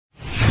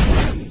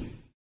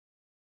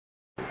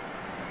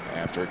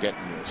after getting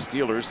the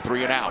Steelers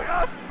 3 and out.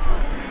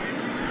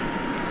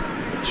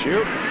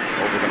 Shoot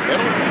over the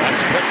middle.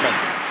 That's Pittman.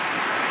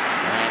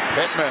 And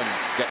Pittman.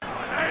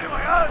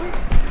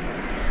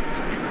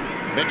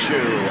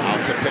 Minshew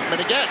out to Pittman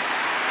again.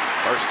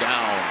 First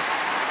down.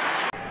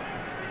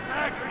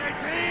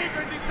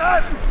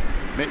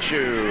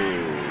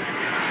 Minshew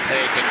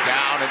taken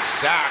down and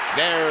sacked.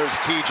 There's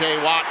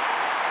TJ Watt.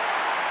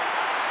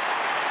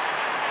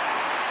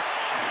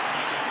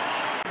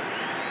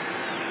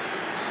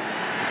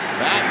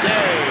 That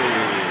day,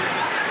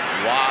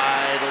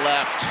 wide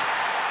left.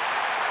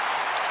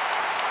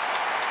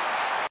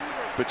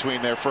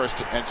 Between their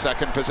first and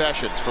second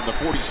possessions. From the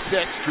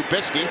 46,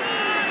 Trubisky.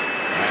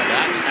 And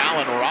that's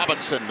Allen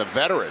Robinson, the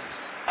veteran.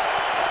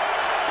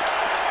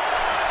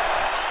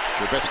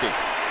 Trubisky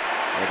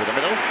over the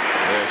middle.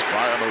 There's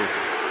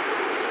Freiermuth.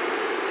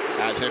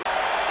 As if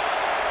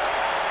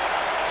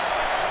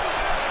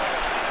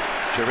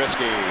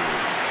Trubisky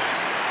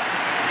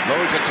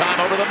loads of time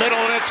over the middle,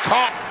 and it's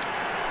caught.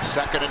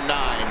 2nd and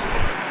 9.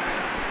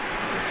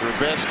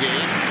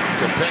 Trubisky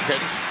to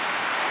Pickens.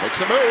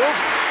 Makes a move.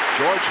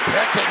 George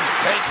Pickens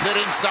takes it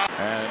inside.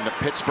 And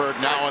Pittsburgh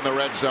now in the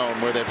red zone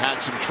where they've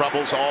had some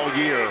troubles all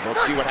year.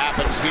 Let's see what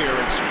happens here.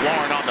 It's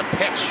Warren on the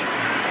pitch.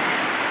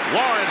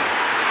 Warren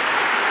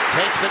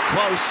takes it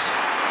close.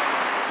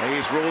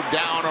 He's ruled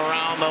down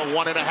around the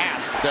 1.5.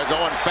 They're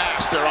going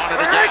fast. They're on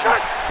it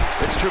again.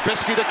 It's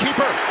Trubisky, the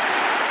keeper.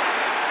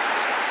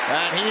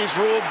 And he's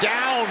ruled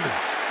down.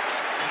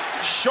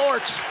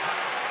 Short.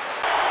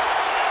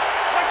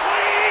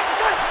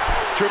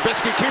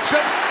 Trubisky keeps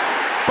it.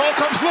 Ball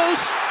comes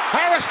loose.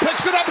 Harris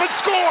picks it up and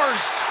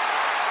scores.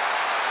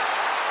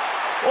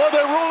 Or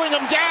they're ruling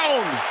him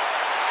down.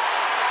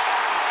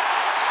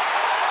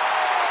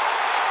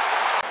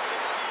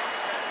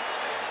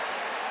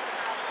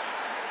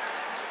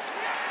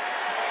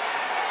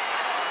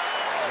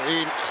 I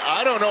mean,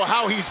 I don't know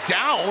how he's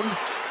down.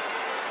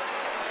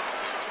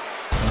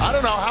 I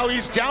don't know how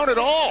he's down at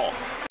all.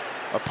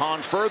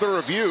 Upon further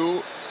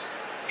review,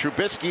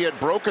 Trubisky had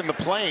broken the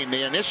plane.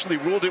 They initially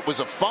ruled it was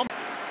a fumble.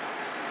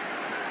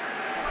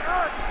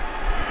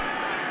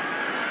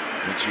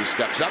 Minshew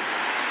steps up,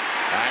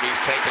 and he's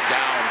taken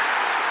down.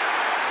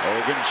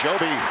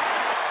 Ogunjobi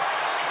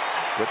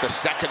with the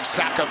 2nd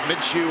sack of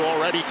Minshew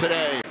already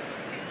today.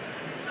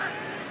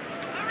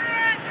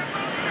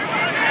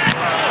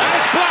 And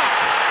it's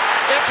blocked.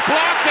 It's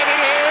blocked, and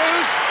it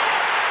is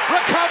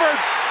recovered.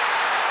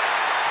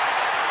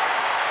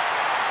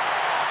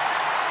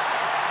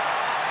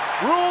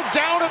 Ruled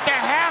down at the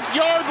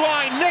half-yard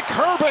line. Nick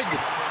Herbig,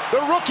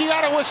 the rookie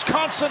out of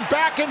Wisconsin,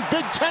 back in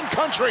Big Ten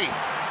country.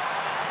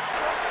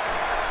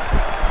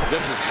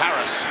 This is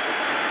Harris.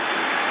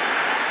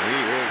 He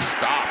is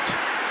stopped.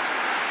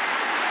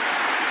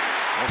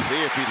 We'll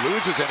see if he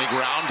loses any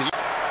ground.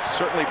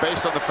 Certainly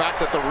based on the fact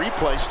that the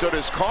replay stood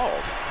as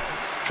called.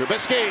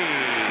 Trubisky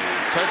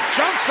to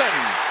Johnson.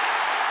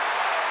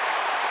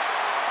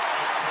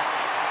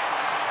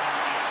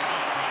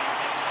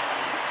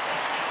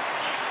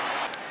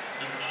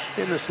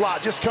 In the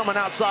slot, just coming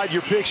outside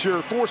your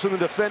picture, forcing the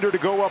defender to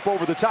go up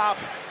over the top.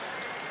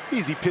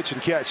 Easy pitch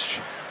and catch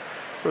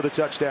for the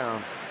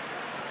touchdown.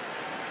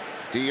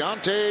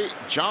 Deontay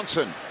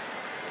Johnson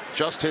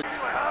just hit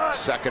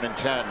 2nd and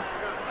 10.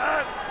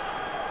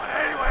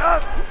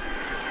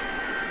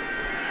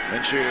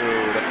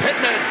 Minshew to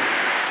Pittman.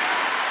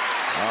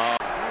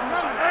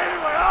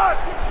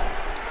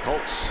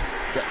 Colts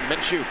get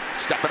Minshew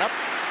stepping up.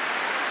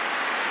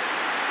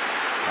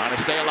 Trying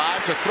to stay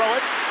alive to throw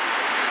it.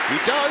 He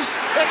does.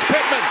 It's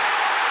Pittman.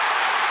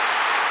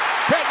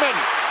 Pittman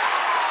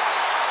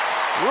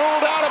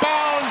ruled out of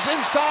bounds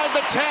inside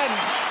the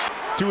 10.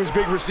 To his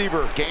big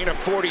receiver. Gain of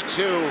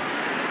 42.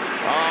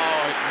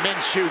 Oh,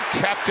 Minshew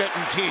kept it,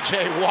 and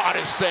TJ Watt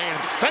is saying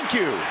thank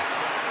you.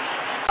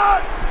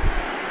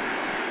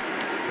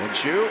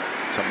 Minshew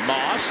to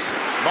Moss.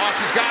 Moss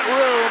has got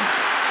room.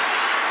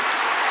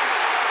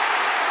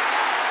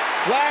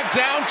 Flag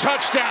down,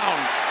 touchdown.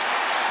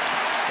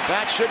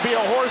 That should be a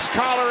horse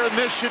collar, and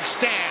this should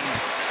stand.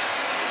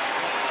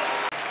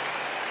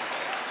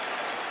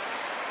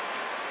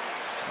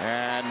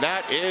 And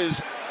that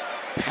is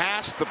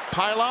past the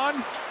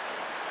pylon.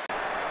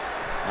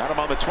 Not him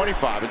on the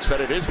 25.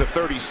 Instead, it is the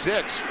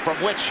 36, from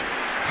which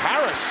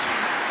Harris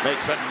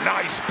makes a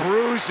nice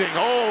bruising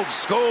old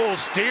school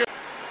steal.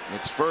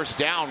 It's first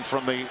down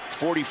from the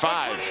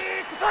 45.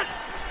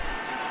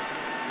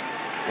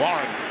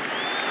 Warren.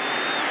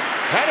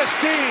 Head of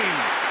steam.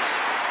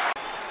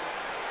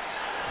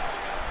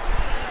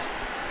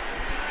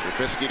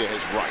 Trubisky to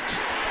his right.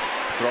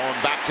 Throwing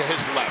back to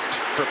his left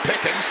for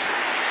Pickens.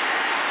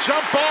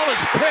 Jump ball is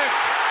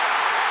picked.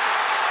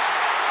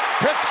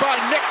 Picked by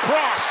Nick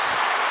Cross.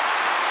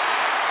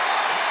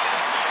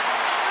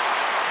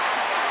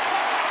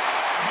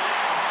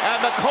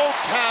 And the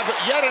Colts have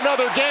yet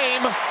another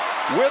game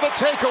with a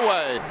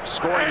takeaway.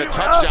 Scoring the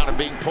touchdown and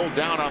being pulled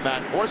down on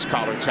that horse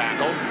collar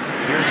tackle.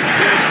 Here's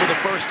Pierce for the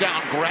first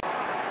down.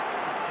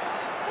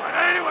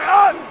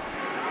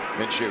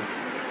 Minshew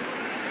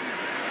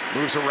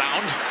moves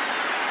around.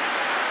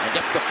 and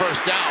gets the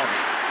first down.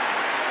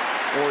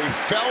 Or he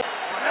fell.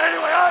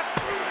 Anyway, up.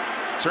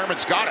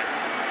 Sermon's got it.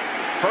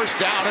 First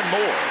down and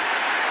more.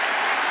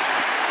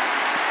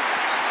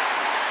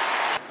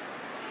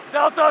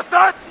 Delta,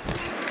 set.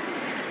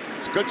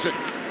 It's Goodson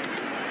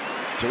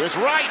to his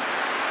right.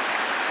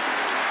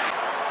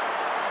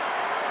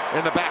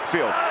 In the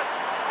backfield.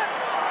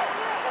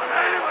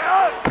 Anyway,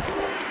 up.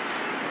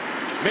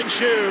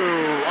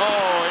 Minshew.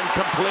 Oh,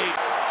 incomplete.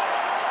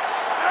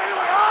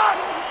 Anyway, up.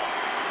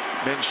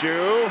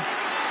 Minshew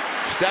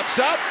steps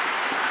up.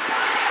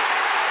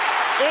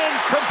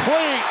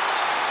 Incomplete.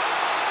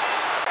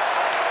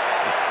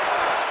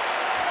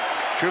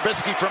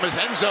 Trubisky from his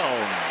end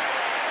zone.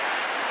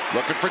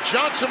 Looking for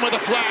Johnson with a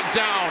flag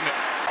down.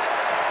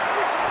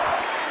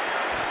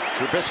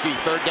 Trubisky,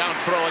 third down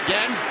throw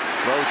again.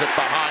 Throws it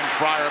behind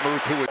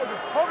Freiermuth, who was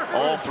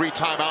all 3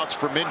 timeouts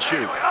for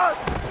Minshew.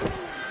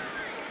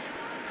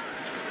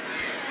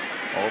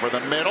 Over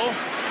the middle.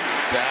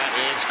 That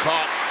is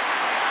caught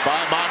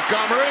by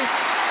Montgomery.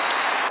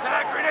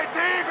 Green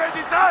 18,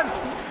 Reggie son.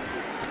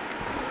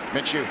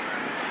 Minshew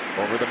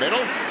over the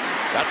middle.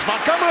 That's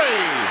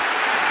Montgomery.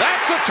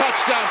 That's a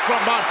touchdown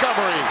from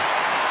Montgomery.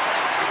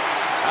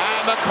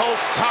 And the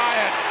Colts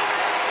tie it.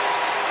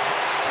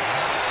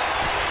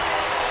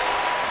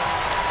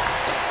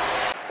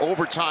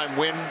 Overtime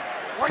win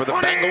for the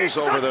Bengals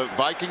over the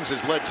Vikings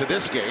has led to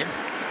this game,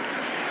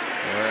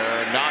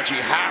 where Najee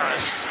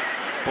Harris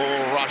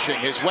bull rushing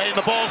his way, and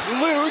the ball's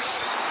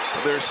loose.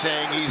 They're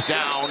saying he's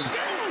down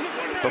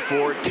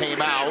before it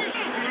came out.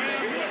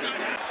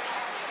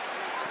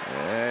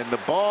 And the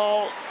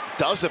ball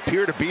does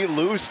appear to be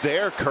loose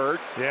there, Kurt.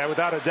 Yeah,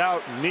 without a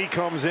doubt. Knee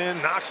comes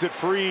in, knocks it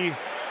free.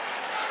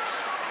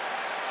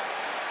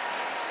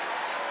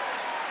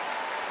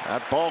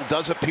 That ball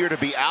does appear to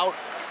be out.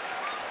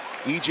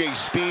 EJ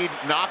Speed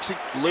knocks it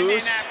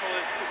loose.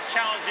 Indianapolis is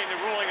challenging the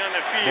ruling on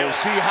the field. We'll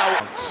see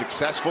how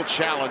successful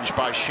challenge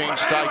by Shane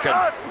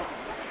Steichen.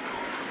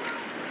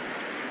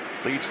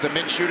 Leads to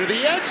Minshew to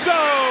the end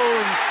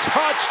zone.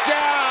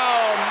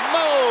 Touchdown,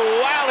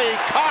 Mo Alley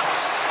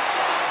Cox.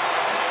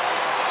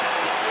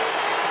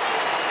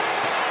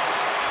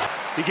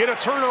 You get a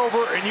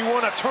turnover and you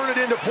want to turn it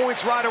into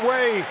points right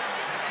away.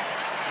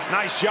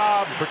 Nice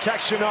job,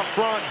 protection up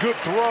front, good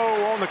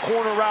throw on the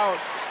corner route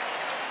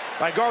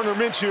by Gardner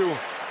Minshew.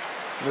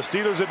 And the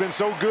Steelers have been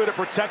so good at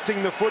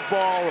protecting the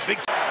football. A big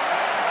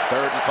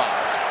 3rd and 5.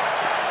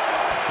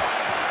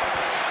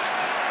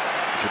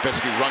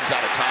 Trubisky runs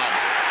out of time.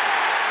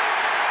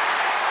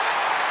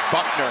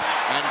 Buckner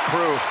and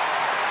crew.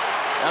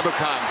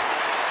 Ebukam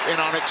in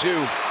on it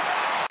too.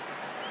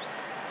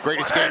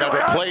 Greatest game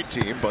ever played,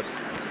 team, but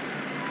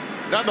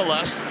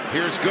nonetheless,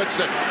 here's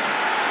Goodson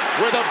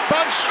with a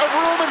bunch of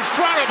room in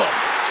front of him.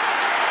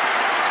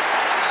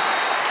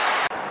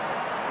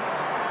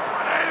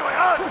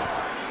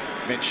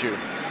 Minshew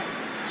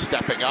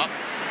stepping up.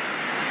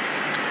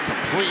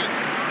 Complete.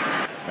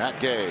 Matt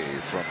Gay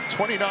from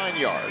 29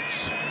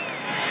 yards.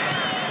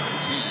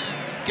 He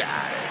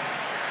got it.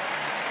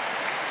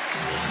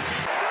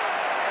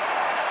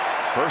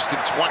 1st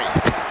and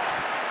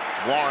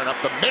 20. Warren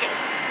up the middle.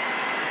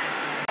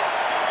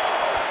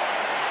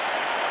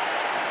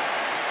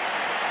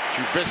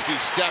 Trubisky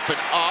stepping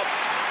up.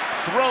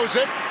 Throws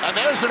it. And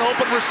there's an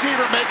open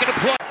receiver making a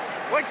play.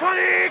 White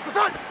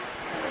 20,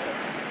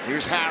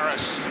 Here's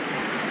Harris.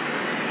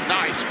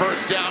 Nice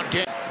first down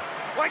game.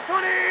 White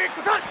 20,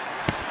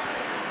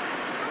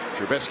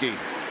 Trubisky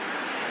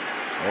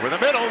over the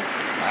middle.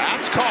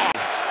 That's caught.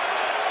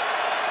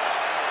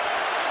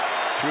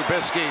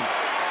 Trubisky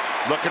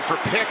looking for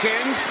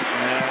Pickens,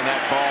 and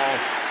that ball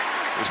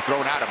is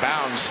thrown out of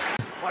bounds.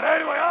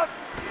 Anyway, up.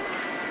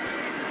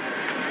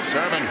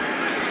 Sermon,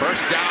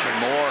 first down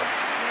and more.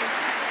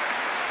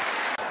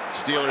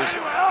 Steelers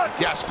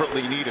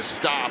desperately need a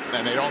stop,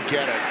 and they don't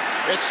get it.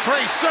 It's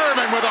Trey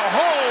Sermon with a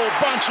whole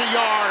bunch of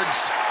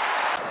yards.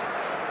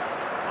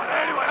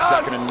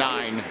 2nd and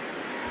 9.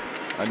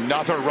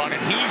 Another run,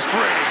 and he's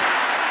free.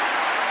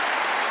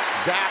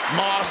 Zach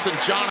Moss and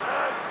John.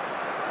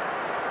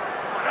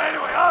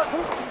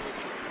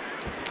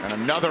 And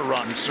another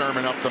run,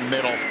 Sermon up the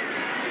middle.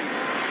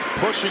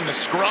 Pushing the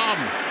scrum.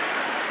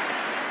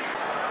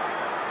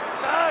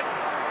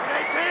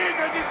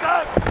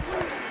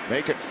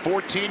 Make it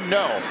 14,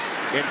 no.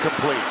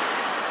 Incomplete.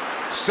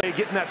 Say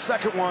getting that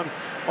second one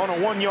on a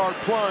 1-yard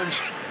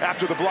plunge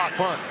after the block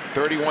punt.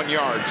 31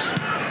 yards.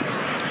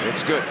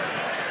 It's good.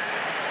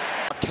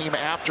 Came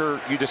after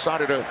you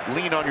decided to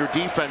lean on your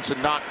defense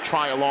and not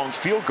try a long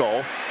field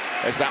goal,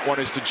 as that one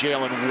is to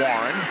Jalen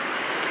Warren.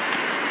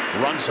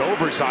 Runs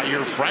over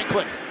Zaire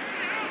Franklin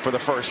for the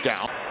first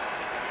down.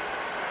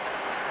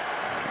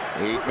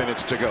 8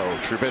 minutes to go.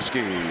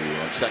 Trubisky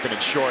on 2nd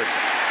and short.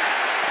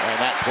 And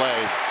that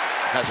play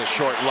has a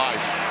short life.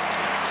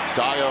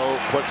 Dio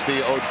puts the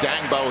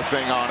Odangbo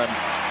thing on him.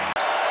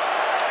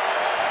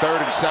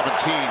 3rd and 17.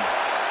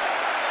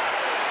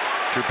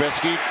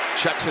 Trubisky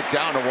checks it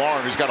down to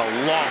Warren, who's got a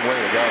long way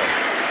to go.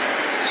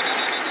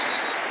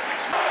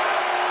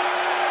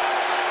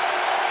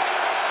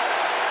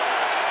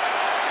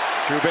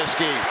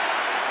 Trubisky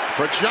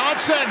for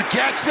Johnson,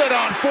 gets it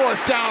on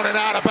 4th down and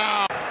out of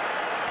bounds.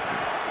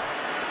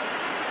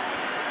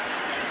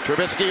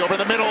 Trubisky over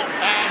the middle,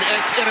 and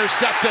it's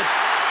intercepted.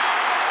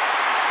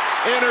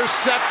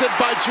 Intercepted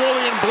by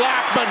Julian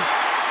Blackmon.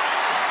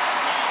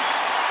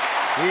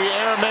 He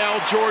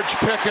airmailed George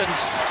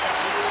Pickens.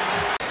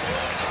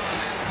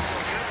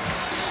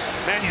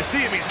 Man, you see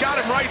him. He's got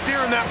him right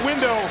there in that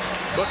window,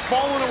 but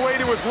falling away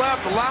to his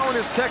left, allowing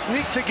his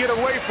technique to get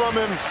away from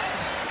him.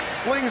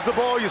 Flings the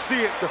ball. You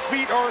see it. The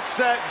feet aren't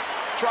set.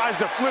 Tries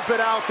to flip it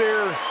out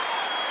there.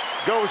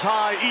 Goes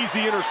high.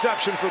 Easy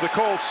interception for the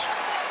Colts.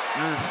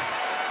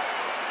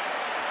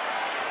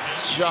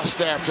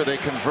 Just after they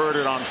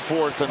converted on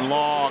 4th and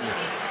long.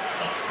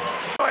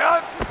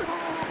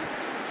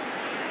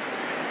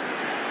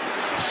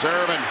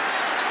 Sermon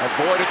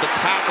avoided the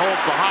tackle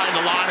behind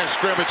the line of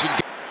scrimmage.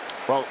 And,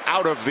 well,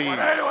 out of the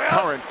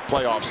current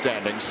playoff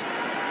standings.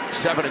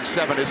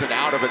 7-7 isn't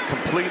out of it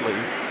completely.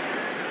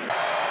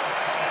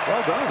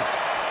 Well done.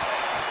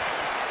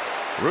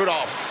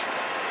 Rudolph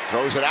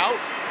throws it out.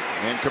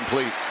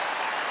 Incomplete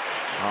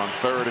on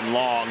 3rd and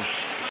long.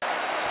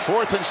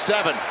 4th and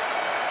 7.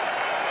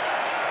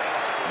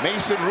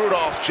 Mason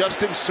Rudolph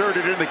just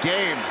inserted in the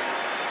game.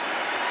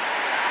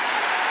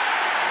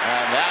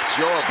 And that's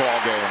your ball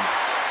game.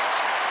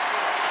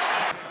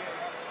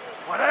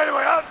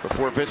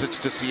 Before visits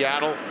to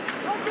Seattle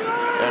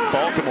and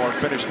Baltimore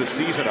finish the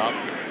season up.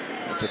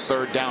 It's a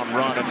 3rd down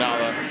run, and now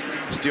the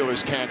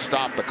Steelers can't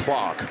stop the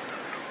clock.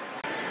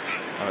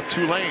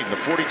 Tulane, the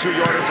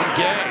 42-yarder from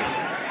Gay,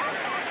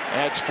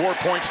 adds 4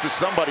 points to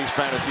somebody's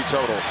fantasy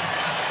total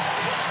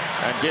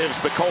and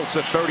gives the Colts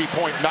a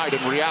 30-point night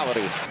in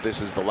reality. This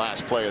is the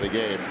last play of the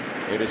game.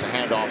 It is a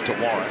handoff to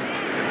Warren.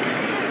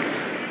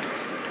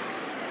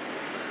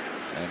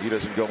 And he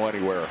doesn't go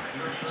anywhere.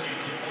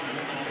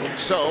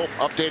 So,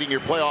 updating your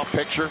playoff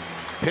picture,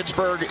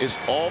 Pittsburgh is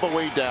all the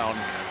way down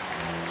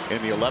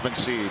in the 11th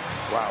seed.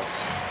 Wow.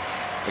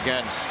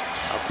 Again,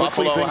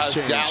 Buffalo has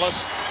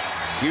Dallas,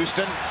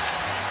 Houston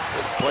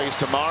plays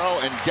tomorrow,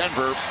 and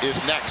Denver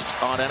is next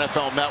on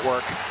NFL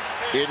Network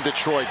in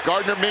Detroit.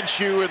 Gardner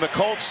Minshew and the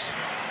Colts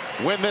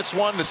win this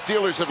one. The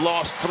Steelers have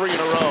lost 3 in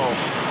a row.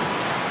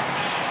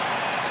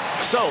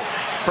 So,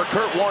 for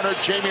Kurt Warner,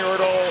 Jamie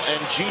Erdahl, and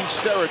Gene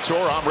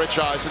Steratore, I'm Rich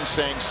Eisen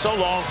saying so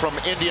long from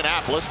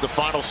Indianapolis. The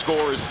final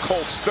score is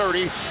Colts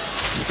 30,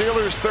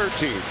 Steelers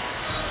 13.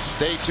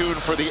 Stay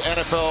tuned for the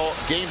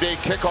NFL Game Day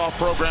Kickoff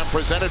program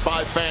presented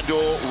by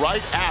FanDuel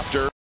right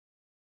after